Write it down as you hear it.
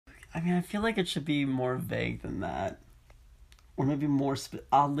I mean, I feel like it should be more vague than that. Or maybe more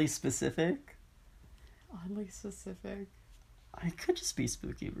oddly specific. Oddly specific. It could just be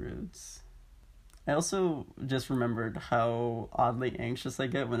spooky roots. I also just remembered how oddly anxious I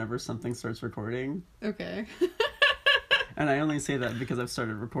get whenever something starts recording. Okay. And I only say that because I've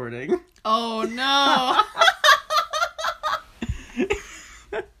started recording. Oh, no!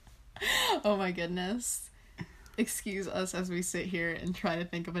 Oh, my goodness. Excuse us as we sit here and try to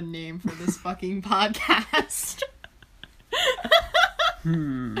think of a name for this fucking podcast.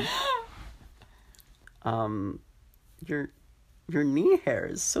 Your knee hair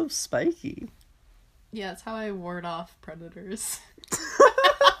is so spiky. Yeah, it's how I ward off predators.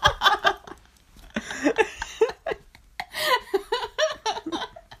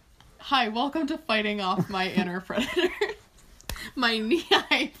 Hi, welcome to fighting off my inner predators. My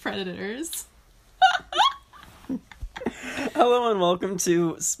knee-high predators. Hello and welcome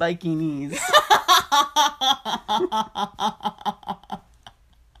to Spiky Knees.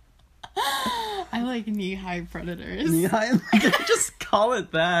 I like knee-high predators. Knee-high? Just call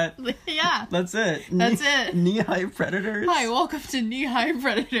it that. Yeah. That's it. That's it. Knee-high predators? Hi, welcome to knee-high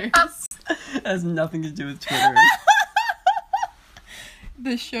predators. It has nothing to do with Twitter.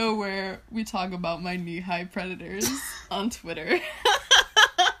 The show where we talk about my knee-high predators on Twitter.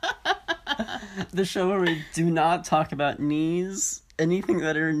 The show where we do not talk about knees, anything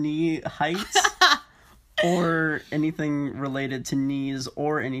that are knee height, or anything related to knees,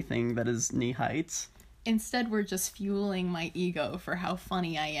 or anything that is knee height. Instead, we're just fueling my ego for how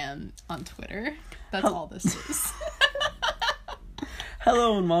funny I am on Twitter. That's all this is.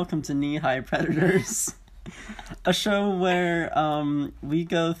 Hello and welcome to Knee High Predators. A show where we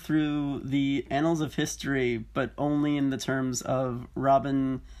go through the annals of history, but only in the terms of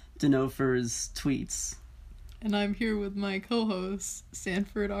Robin Denofer's tweets. And I'm here with my co-host,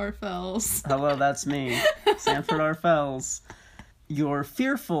 Sanford R. Fells. Hello, that's me, Sanford R. Fells, your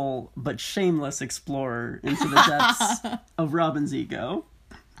fearful but shameless explorer into the depths of Robin's ego.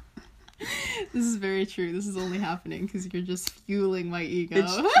 This is very true. This is only happening because you're just fueling my ego.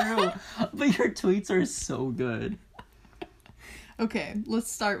 It's true, but your tweets are so good. Okay,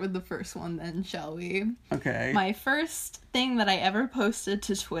 let's start with the first one then, shall we? Okay. My first thing that I ever posted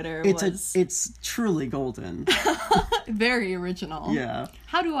to Twitter was... It's truly golden. very original. Yeah.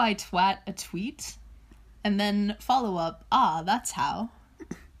 How do I twat a tweet? And then follow up, that's how.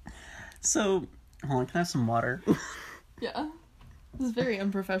 So, hold on, can I have some water? Yeah. This is very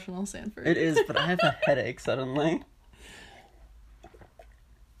unprofessional, Sanford. It is, but I have a headache suddenly.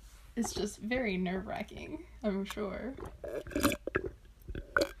 It's just very nerve-wracking, I'm sure.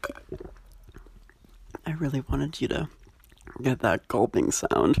 I really wanted you to get that gulping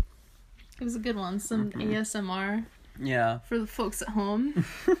sound. It was a good one. Some ASMR. Yeah. For the folks at home.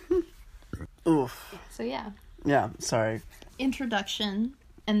 Oof. So yeah. Yeah, sorry. Introduction,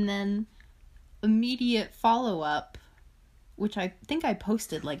 and then immediate follow-up, which I think I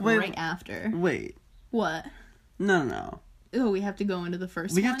posted, right after. Wait. What? No. Oh, we have to go into the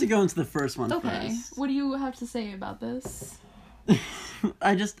first one? We have to go into the first one first. Okay. What do you have to say about this?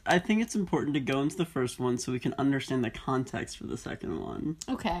 I think it's important to go into the first one so we can understand the context for the second one.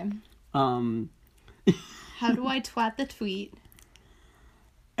 Okay. How do I twat the tweet?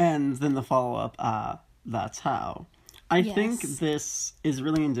 And then the follow-up, that's how. I think this is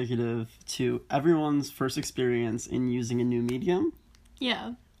really indicative to everyone's first experience in using a new medium.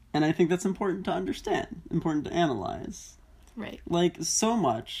 Yeah. And I think that's important to understand, important to analyze. Right. So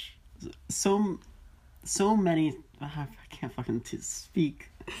many... I can't fucking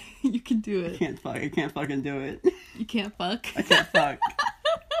speak. You can do it. I can't fucking do it. You can't fuck. I can't fuck.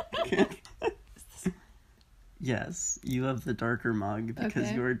 I can't. Yes, you have the darker mug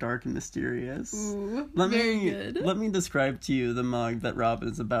because you are dark and mysterious. Ooh, good. Let me describe to you the mug that Rob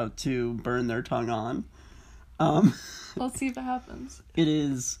is about to burn their tongue on. Let's see if it happens. It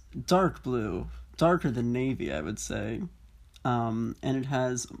is dark blue, darker than navy, I would say. And it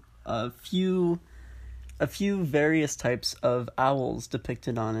has a few various types of owls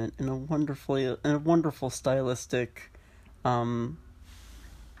depicted on it in a wonderful stylistic,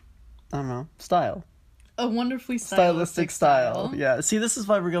 style. A wonderfully stylistic style. Yeah. See, this is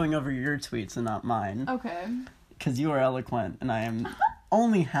why we're going over your tweets and not mine. Okay. Because you are eloquent and I am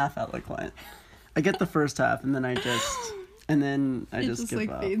only half eloquent. I get the first half and then I just give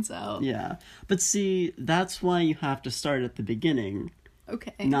up. Fades out. Yeah. But see, that's why you have to start at the beginning.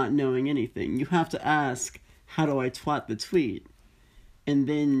 Okay. Not knowing anything. You have to ask, how do I twat the tweet? And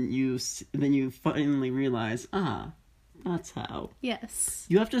then you finally realize, that's how. Yes.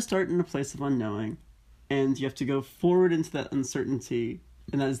 You have to start in a place of unknowing, and you have to go forward into that uncertainty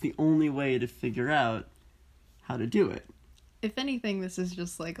And that is the only way to figure out how to do it. If anything, this is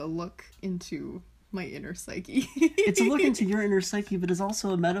just like a look into my inner psyche. It's a look into your inner psyche, but it's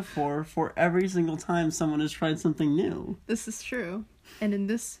also a metaphor for every single time someone has tried something new. This is true. And in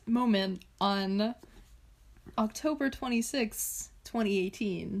this moment, on October 26th,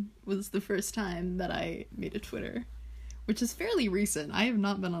 2018, was the first time that I made a Twitter, which is fairly recent. I have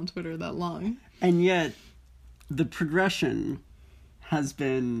not been on Twitter that long. And yet, the progression has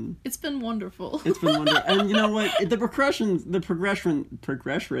been... It's been wonderful. It's been wonderful. And you know what? The progression... Progression.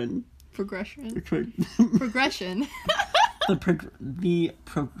 The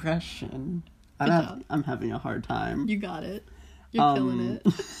progression. I'm having a hard time. You got it. You're killing it.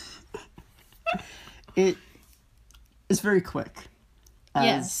 It is very quick.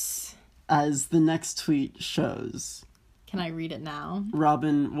 As the next tweet shows. Can I read it now?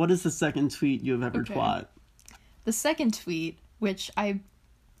 Robin, what is the second tweet you have ever twat? The second tweet, which I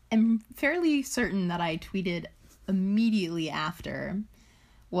am fairly certain that I tweeted immediately after,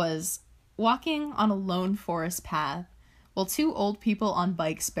 was walking on a lone forest path while two old people on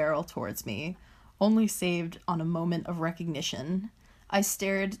bikes barrel towards me, only saved on a moment of recognition. I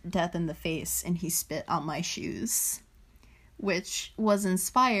stared death in the face and he spit on my shoes. Which was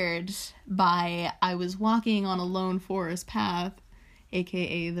inspired by I was walking on a lone forest path,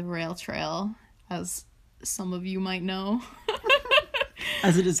 aka the rail trail, as some of you might know.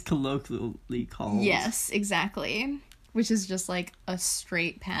 As it is colloquially called. Yes, exactly. Which is just like a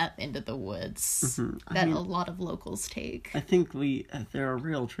straight path into the woods that a lot of locals take. I think there are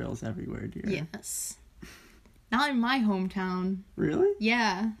rail trails everywhere, dear. Yes. Not in my hometown. Really?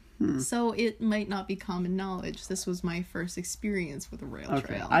 Yeah. So it might not be common knowledge. This was my first experience with a rail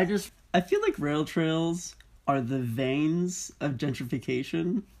trail. I feel like rail trails are the veins of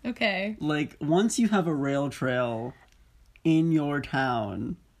gentrification. Okay. Like, once you have a rail trail in your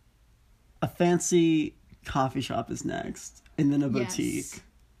town, a fancy coffee shop is next, and then a boutique,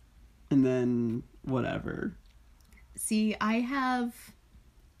 and then whatever. See, I have,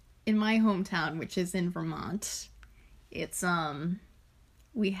 in my hometown, which is in Vermont, it's,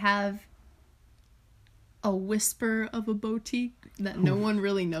 we have a whisper of a boutique that no one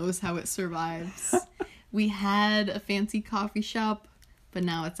really knows how it survives. We had a fancy coffee shop, but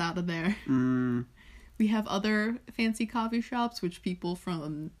now it's out of there. We have other fancy coffee shops, which people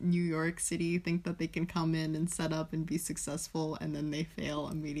from New York City think that they can come in and set up and be successful, and then they fail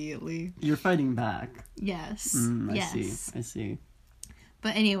immediately. You're fighting back. Yes. I see.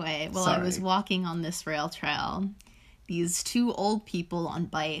 But anyway, while I was walking on this rail trail, these two old people on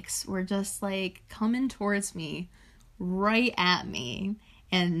bikes were just like coming towards me, right at me.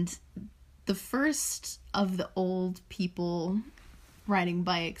 And the first of the old people riding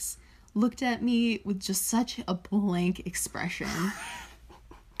bikes looked at me with just such a blank expression.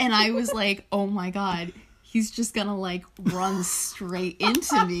 And I was like, oh my God, he's just gonna like run straight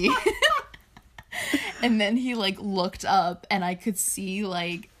into me. And then he like looked up and I could see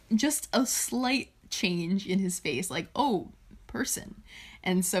like just a slight change in his face, like, oh, person.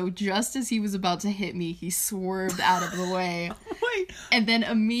 And so just as he was about to hit me, he swerved out of the way. Wait. And then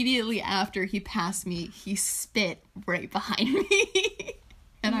immediately after he passed me, he spit right behind me.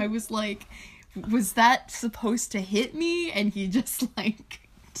 And I was like, was that supposed to hit me? And he just like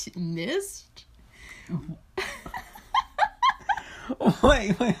missed.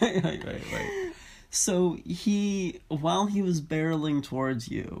 Wait. So while he was barreling towards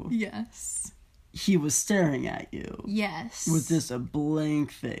you. Yes. He was staring at you. Yes. With just a blank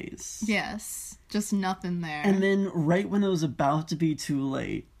face. Yes. Just nothing there. And then right when it was about to be too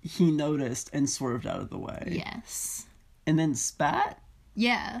late, he noticed and swerved out of the way. Yes. And then spat?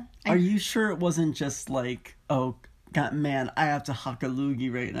 Yeah. Are you sure it wasn't just like, oh, God, man, I have to huck a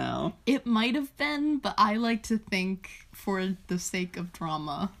loogie right now? It might have been, but I like to think, for the sake of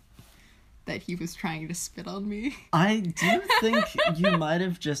drama, that he was trying to spit on me. I do think you might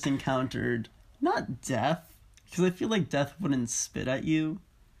have just encountered, not death, because I feel like death wouldn't spit at you,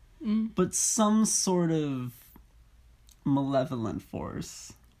 but some sort of malevolent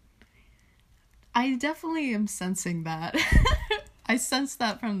force. I definitely am sensing that. I sense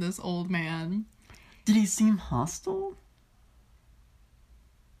that from this old man. Did he seem hostile?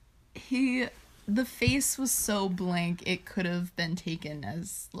 The face was so blank, it could have been taken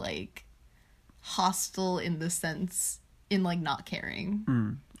as, like, hostile in the sense, in, like, not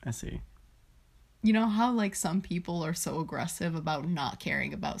caring. I see. You know how, like, some people are so aggressive about not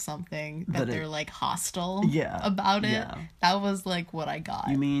caring about something that they're, like, hostile about it? Yeah. That was, like, what I got.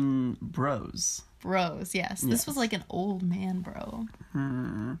 You mean bros? Bros, yes. This was, like, an old man bro.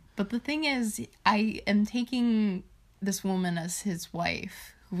 But the thing is, I am taking this woman as his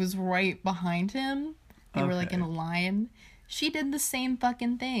wife who was right behind him. They were like in a line. She did the same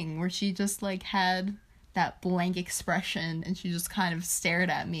fucking thing where she just like had that blank expression and she just kind of stared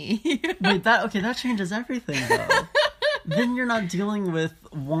at me. Wait, that changes everything though. Then you're not dealing with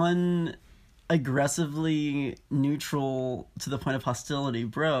one aggressively neutral to the point of hostility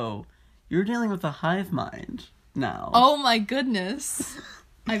bro. You're dealing with a hive mind now. Oh my goodness.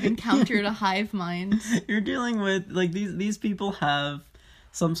 I've encountered a hive mind. You're dealing with, like, these people have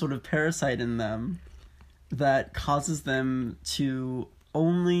some sort of parasite in them that causes them to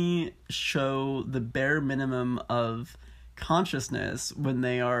only show the bare minimum of consciousness when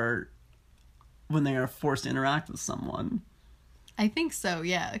they are forced to interact with someone. I think so,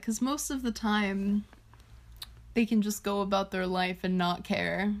 yeah, because most of the time they can just go about their life and not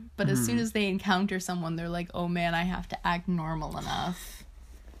care. But as soon as they encounter someone, they're like, oh man, I have to act normal enough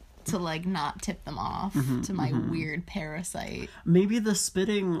to, like, not tip them off to my weird parasite. Maybe the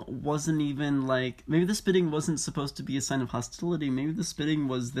spitting wasn't even, like... Maybe the spitting wasn't supposed to be a sign of hostility. Maybe the spitting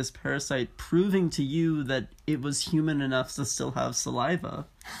was this parasite proving to you that it was human enough to still have saliva.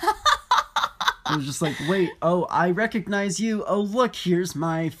 It was just like, wait, oh, I recognize you. Oh, look, here's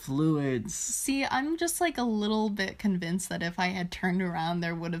my fluids. See, I'm just, like, a little bit convinced that if I had turned around,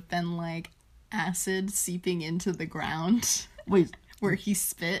 there would have been, like, acid seeping into the ground. Wait... Where he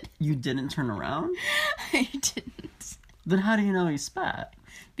spit. You didn't turn around? I didn't. Then how do you know he spat?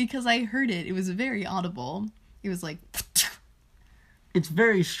 Because I heard it. It was very audible. It was like... It's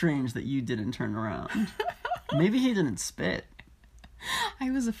very strange that you didn't turn around. Maybe he didn't spit.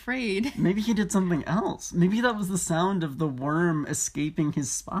 I was afraid. Maybe he did something else. Maybe that was the sound of the worm escaping his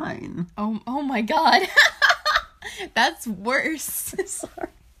spine. Oh my god. That's worse. Sorry.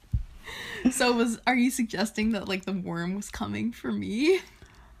 So are you suggesting that, like, the worm was coming for me?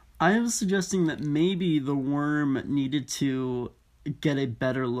 I was suggesting that maybe the worm needed to get a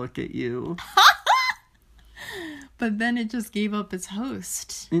better look at you. But then it just gave up its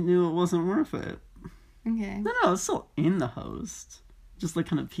host. It knew it wasn't worth it. Okay. No, it's still in the host. Just, like,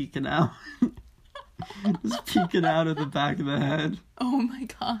 kind of peeking out. Just peeking out at the back of the head. Oh my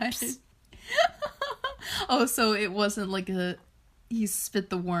god. Oh, so it wasn't like he spit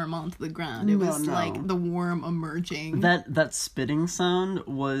the worm onto the ground. It was like the worm emerging. That spitting sound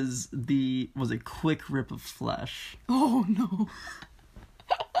was a quick rip of flesh. Oh no.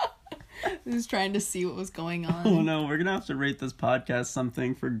 I was trying to see what was going on. Oh no, we're gonna have to rate this podcast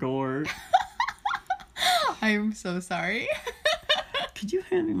something for gore. I'm so sorry. Could you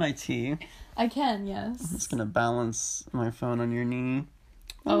hand me my tea? I can, yes. I'm just gonna balance my phone on your knee.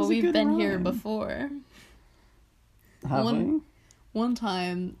 Oh, we've been here before. Have we? One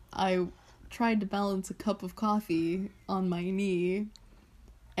time, I tried to balance a cup of coffee on my knee,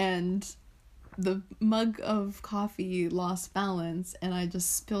 and the mug of coffee lost balance, and I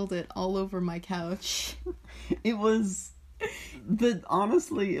just spilled it all over my couch. But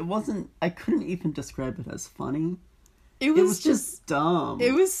honestly, it wasn't, I couldn't even describe it as funny. It was just dumb.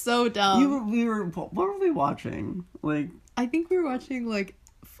 It was so dumb. What were we watching? Like, I think we were watching, like,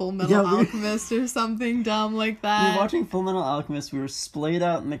 Full Metal Alchemist or something dumb like that. We were watching Full Metal Alchemist. We were splayed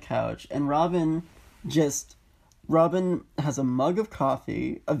out on the couch, and Robin has a mug of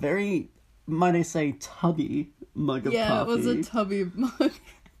coffee, a very, might I say, tubby mug of coffee. Yeah, it was a tubby mug.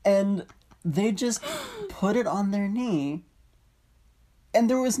 And they just put it on their knee, and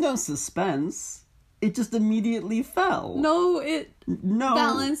there was no suspense. It just immediately fell. No, it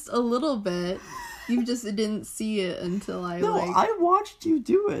balanced a little bit. You just didn't see it until I watched you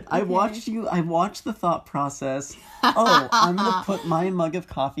do it. Okay. I watched the thought process. Oh, I'm gonna put my mug of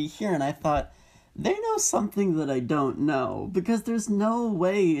coffee here, and I thought, they know something that I don't know, because there's no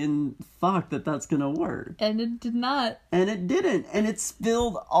way in fuck that's gonna work. And it did not. And it didn't, and it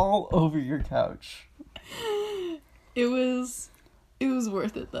spilled all over your couch. It was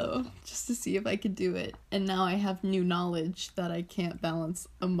worth it, though, just to see if I could do it. And now I have new knowledge that I can't balance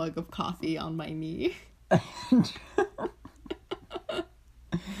a mug of coffee on my knee.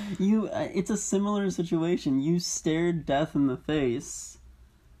 It's a similar situation. You stared death in the face.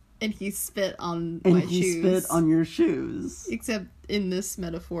 And he spit on my shoes. And he spit on your shoes. Except in this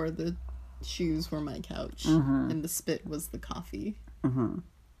metaphor, the shoes were my couch. Mm-hmm. And the spit was the coffee. Mm-hmm.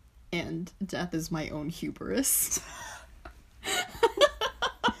 And death is my own hubris.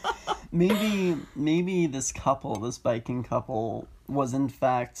 Maybe this biking couple, was in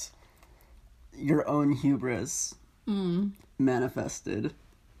fact your own hubris manifested.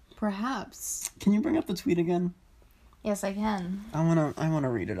 Perhaps. Can you bring up the tweet again? Yes, I can. I wanna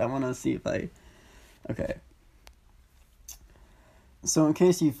read it. I wanna see if I... Okay. So in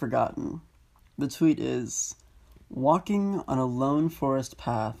case you've forgotten, the tweet is, Walking on a lone forest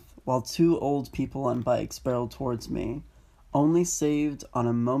path while two old people on bikes barreled towards me, only saved on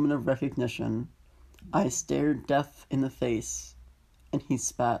a moment of recognition, I stared death in the face, and he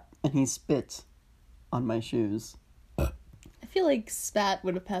spit on my shoes. I feel like spat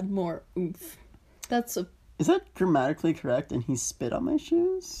would have had more oomph. Is that grammatically correct, and he spit on my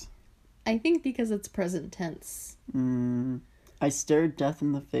shoes? I think because it's present tense. I stared death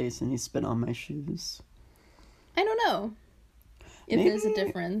in the face, and he spit on my shoes. I don't know if Maybe... there's a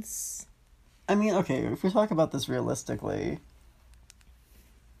difference. I mean, okay, if we talk about this realistically,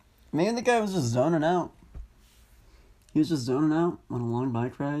 maybe the guy was just zoning out. He was just zoning out on a long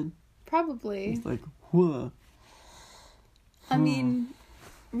bike ride. Probably. He's like, whoa. I mean,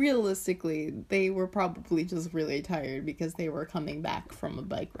 realistically, they were probably just really tired because they were coming back from a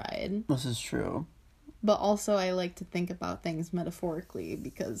bike ride. This is true. But also, I like to think about things metaphorically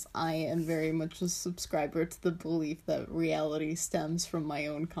because I am very much a subscriber to the belief that reality stems from my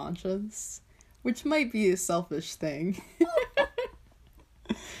own conscience, which might be a selfish thing.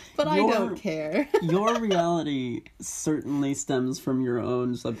 But I don't care. Your reality certainly stems from your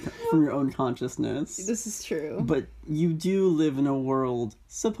own consciousness. This is true. But you do live in a world,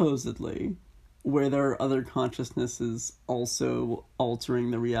 supposedly, where there are other consciousnesses also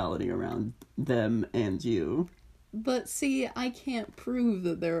altering the reality around them and you. But see, I can't prove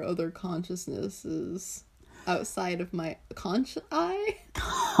that there are other consciousnesses outside of my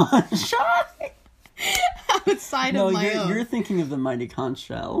outside of my own. You're thinking of the mighty conch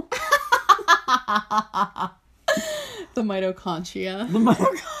shell. The mitochondria. The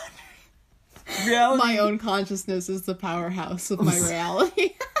mitochondria. Reality. My own consciousness is the powerhouse of my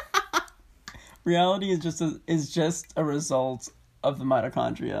reality. Reality is just a result of the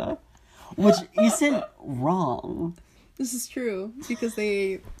mitochondria, which isn't wrong. This is true because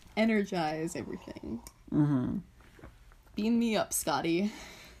they energize everything. Mm-hmm. Beam me up, Scotty.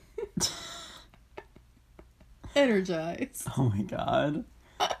 Energize. Oh my god.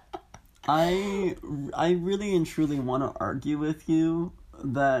 I really and truly want to argue with you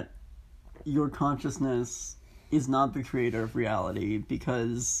that your consciousness is not the creator of reality,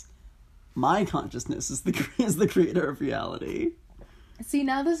 because my consciousness is the creator of reality. See,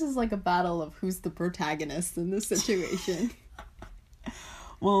 now this is like a battle of who's the protagonist in this situation.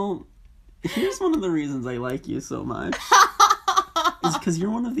 Well, here's one of the reasons I like you so much. Is because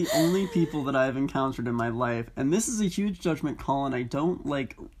you're one of the only people that I've encountered in my life, and this is a huge judgment call, and I don't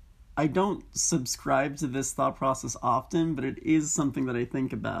subscribe to this thought process often, but it is something that I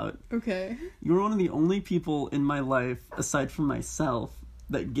think about. Okay. You're one of the only people in my life, aside from myself,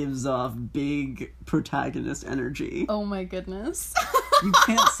 that gives off big protagonist energy. Oh my goodness. You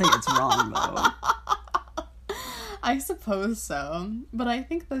can't say it's wrong, though. I suppose so, but I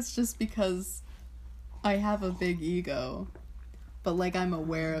think that's just because I have a big ego, but, like, I'm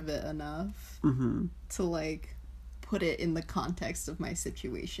aware of it enough to, like, put it in the context of my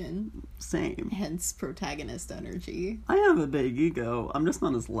situation. Same. Hence protagonist energy. I have a big ego. I'm just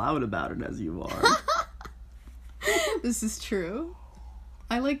not as loud about it as you are. This is true.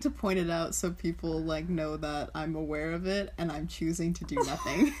 I like to point it out so people, like, know that I'm aware of it and I'm choosing to do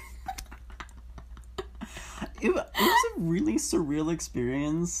nothing. It was a really surreal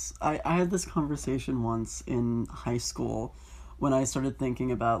experience. I had this conversation once in high school when I started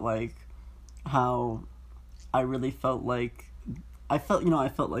thinking about, like, how I really felt like I felt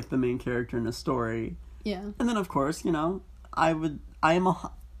like the main character in a story. Yeah. And then, of course,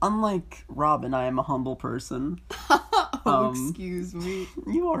 unlike Robin, I am a humble person. Excuse me.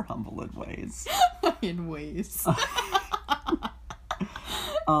 You are humble in ways. In ways.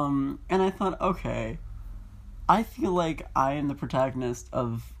 And I thought, okay, I feel like I am the protagonist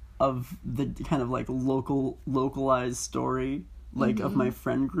of the kind of, like, localized story, like, of my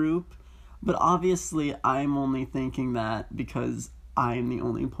friend group. But obviously, I'm only thinking that because I am the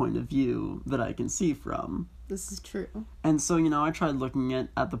only point of view that I can see from. This is true. And so, I tried looking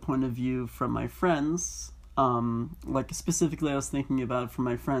at the point of view from my friends. Like, specifically, I was thinking about from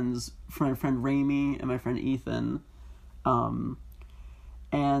my friend Raimi and my friend Ethan. And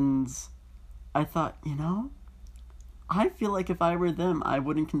I thought, I feel like if I were them, I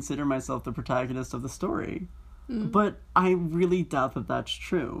wouldn't consider myself the protagonist of the story. But I really doubt that that's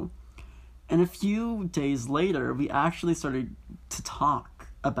true. And a few days later, we actually started to talk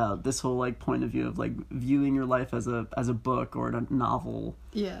about this whole, like, point of view of, like, viewing your life as a book or a novel.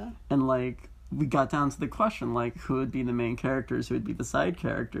 Yeah. And, like, we got down to the question, like, who would be the main characters, who would be the side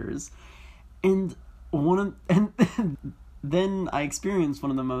characters. And then I experienced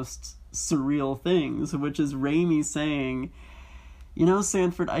one of the most surreal things, which is Raimi saying,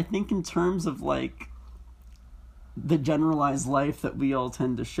 Sanford, I think in terms of, like, the generalized life that we all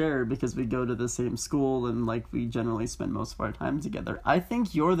tend to share because we go to the same school and like we generally spend most of our time together. I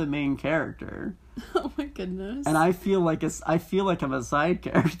think you're the main character. Oh my goodness. And I feel like I'm a side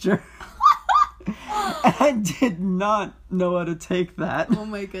character. And I did not know how to take that. Oh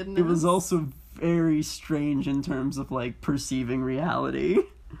my goodness. It was also very strange in terms of like perceiving reality.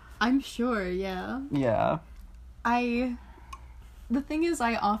 I'm sure, yeah. Yeah. The thing is,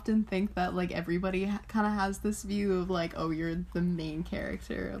 I often think that, like, everybody kind of has this view of, like, oh, you're the main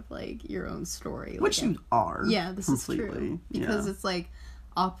character of, like, your own story. Which you are. Yeah, this completely. is true. Because it's, like,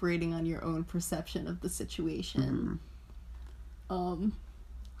 operating on your own perception of the situation.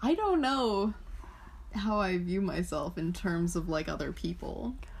 I don't know how I view myself in terms of, like, other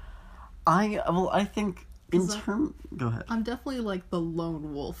people. I think in term... Go ahead. I'm definitely, like, the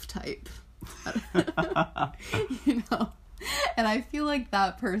lone wolf type. You know? And I feel like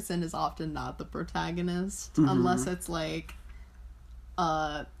that person is often not the protagonist, unless it's like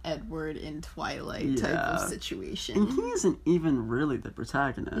Edward in Twilight type of situation. And he isn't even really the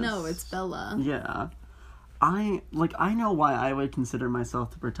protagonist. No, it's Bella. Yeah. I know why I would consider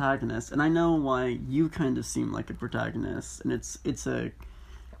myself the protagonist, and I know why you kind of seem like a protagonist, and it's a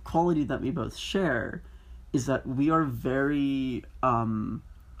quality that we both share, is that we are very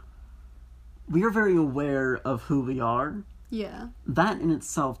aware of who we are. Yeah. That in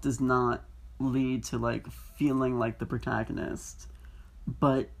itself does not lead to, like, feeling like the protagonist.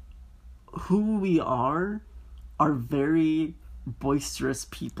 But who we are very boisterous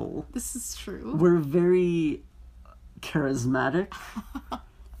people. This is true. We're very charismatic.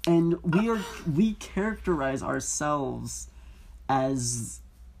 And we characterize ourselves as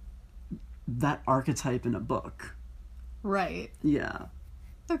that archetype in a book. Right. Yeah.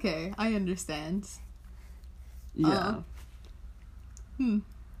 Okay, I understand. Yeah.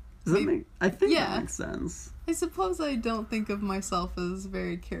 Does that make... I think that makes sense. I suppose I don't think of myself as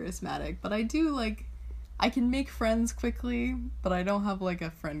very charismatic, but I do, like... I can make friends quickly, but I don't have, like,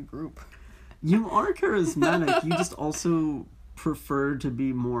 a friend group. You are charismatic. You just also prefer to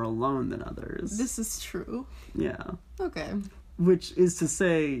be more alone than others. This is true. Yeah. Okay. Which is to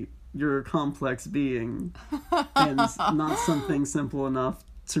say, you're a complex being, and not something simple enough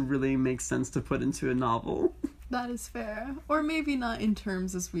to really make sense to put into a novel. That is fair. Or maybe not in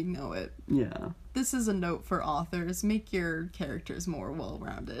terms as we know it. Yeah. This is a note for authors. Make your characters more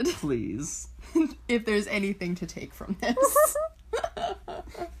well-rounded. Please. If there's anything to take from this.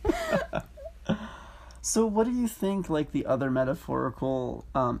 So what do you think, like, the other metaphorical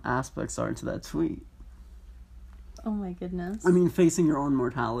aspects are to that tweet? Oh my goodness. I mean, facing your own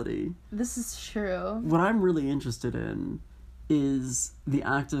mortality. This is true. What I'm really interested in is the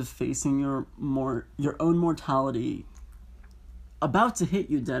act of facing your own mortality about to hit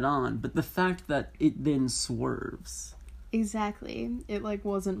you dead on, but the fact that it then swerves. Exactly. It, like,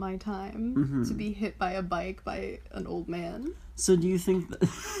 wasn't my time to be hit by a bike by an old man. So do you think that...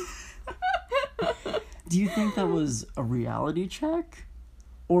 do you think that was a reality check?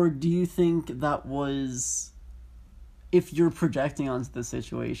 Or do you think that was... If you're projecting onto the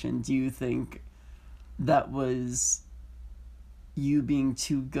situation, do you think that was you being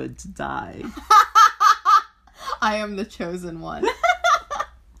too good to die? I am the chosen one.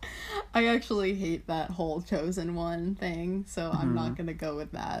 I actually hate that whole chosen one thing, so I'm not gonna go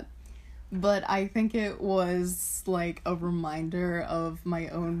with that. But I think it was, like, a reminder of my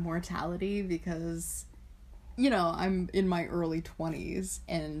own mortality because, you know, I'm in my early 20s,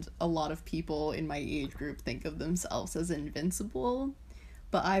 and a lot of people in my age group think of themselves as invincible.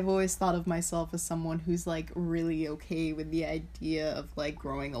 But I've always thought of myself as someone who's, like, really okay with the idea of, like,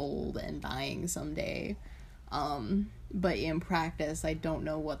 growing old and dying someday. But in practice, I don't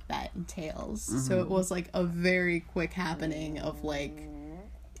know what that entails. So it was, like, a very quick happening of, like,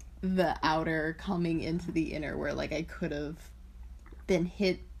 the outer coming into the inner, where, like, I could have been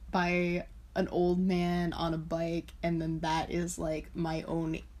hit by an old man on a bike, and then that is, like, my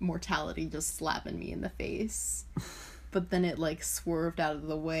own mortality just slapping me in the face. But then it, like, swerved out of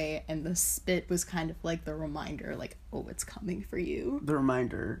the way, and the spit was kind of like the reminder, like, oh, it's coming for you. The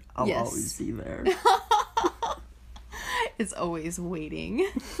reminder, I'll always be there. It's always waiting.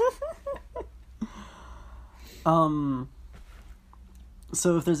 So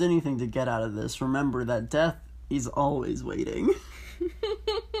if there's anything to get out of this, remember that death is always waiting.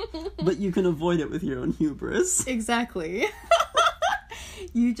 But you can avoid it with your own hubris. Exactly.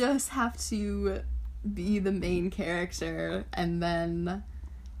 You just have to be the main character, and then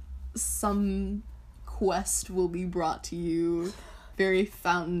some quest will be brought to you. Very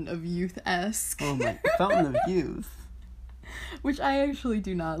Fountain of Youth-esque. Oh my, Fountain of Youth. Which I actually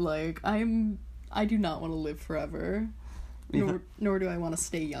do not like. I'm I do not want to live forever. Nor do I want to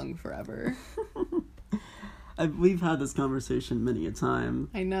stay young forever. We've had this conversation many a time.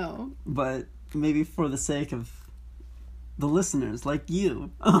 I know. But maybe for the sake of the listeners, like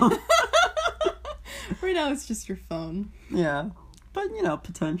you. Right now it's just your phone. Yeah. But,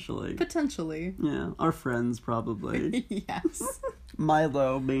 potentially. Potentially. Yeah. Our friends, probably. Yes.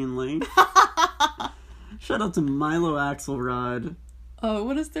 Milo, mainly. Shout out to Milo Axelrod. Oh,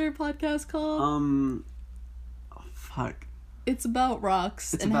 what is their podcast called? Oh, fuck. It's about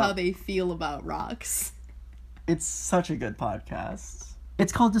rocks how they feel about rocks. It's such a good podcast.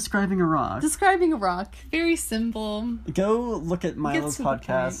 It's called Describing a Rock. Describing a Rock. Very simple. Go look at Milo's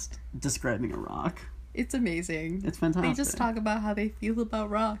podcast, Describing a Rock. It's amazing. It's fantastic. They just talk about how they feel about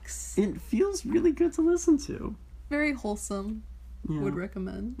rocks. It feels really good to listen to. Very wholesome. Yeah. Would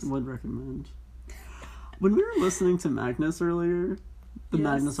recommend. When we were listening to Magnus earlier, the Yes.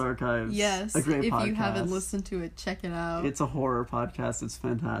 Magnus Archives, Yes. a great podcast. If you haven't listened to it, check it out. It's a horror podcast. It's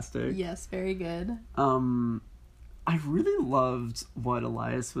fantastic. Yes, very good. I really loved what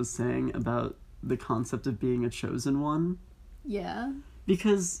Elias was saying about the concept of being a chosen one. Yeah.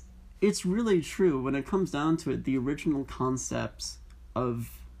 Because it's really true. When it comes down to it, the original concept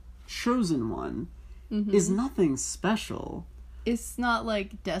of chosen one is nothing special. It's not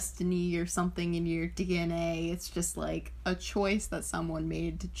like destiny or something in your DNA. It's just like a choice that someone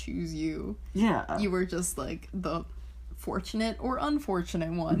made to choose you. Yeah. You were just like the fortunate or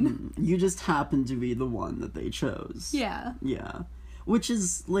unfortunate one. You just happen to be the one that they chose. Yeah. Yeah. Which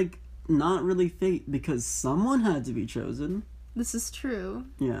is, like, not really fate because someone had to be chosen. This is true.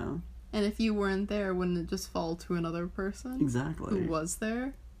 Yeah. And if you weren't there, wouldn't it just fall to another person? Exactly. Who was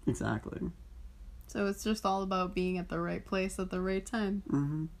there? Exactly. So it's just all about being at the right place at the right time.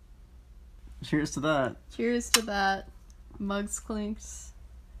 Mm-hmm. Cheers to that. Cheers to that. Mugs clinks.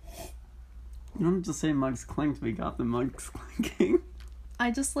 You don't have to say mugs clinked, we got the mugs clinking.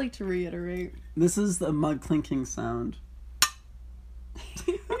 I just like to reiterate. This is the mug clinking sound.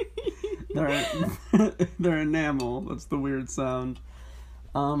 They're enamel. That's the weird sound.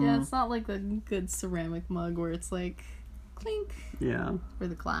 Yeah, it's not like the good ceramic mug where it's like clink. Yeah. For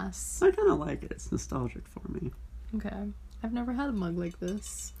the glass. I kind of like it. It's nostalgic for me. Okay. I've never had a mug like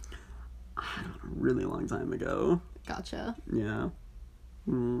this. I had it a really long time ago. Gotcha. Yeah.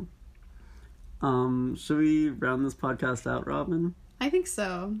 Should we round this podcast out, Robin? I think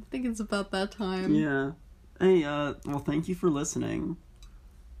so. I think it's about that time. Yeah. Hey, well, thank you for listening.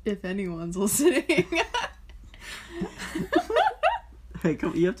 If anyone's listening. Hey,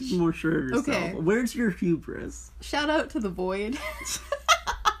 come, you have to be more sure of yourself. Okay. Where's your hubris? Shout out to the Void.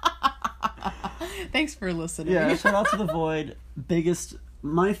 Thanks for listening. Yeah, shout out to the Void.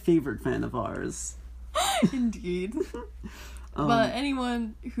 My favorite fan of ours. Indeed. But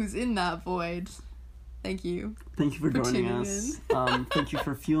anyone who's in that void, thank you. Thank you for joining us. Thank you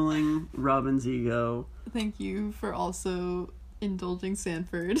for fueling Robin's ego. Thank you for also indulging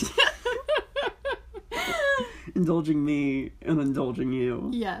Sanford. Indulging me and indulging you.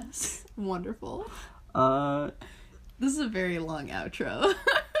 Yes. Wonderful. This is a very long outro.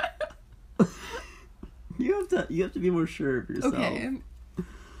 You have to be more sure of yourself. Okay.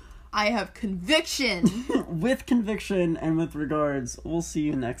 I have conviction. With conviction and with regards, we'll see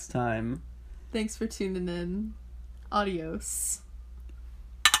you next time. Thanks for tuning in. Adios.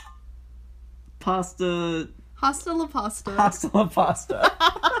 Pasta. Hasta la pasta. Hasta la pasta.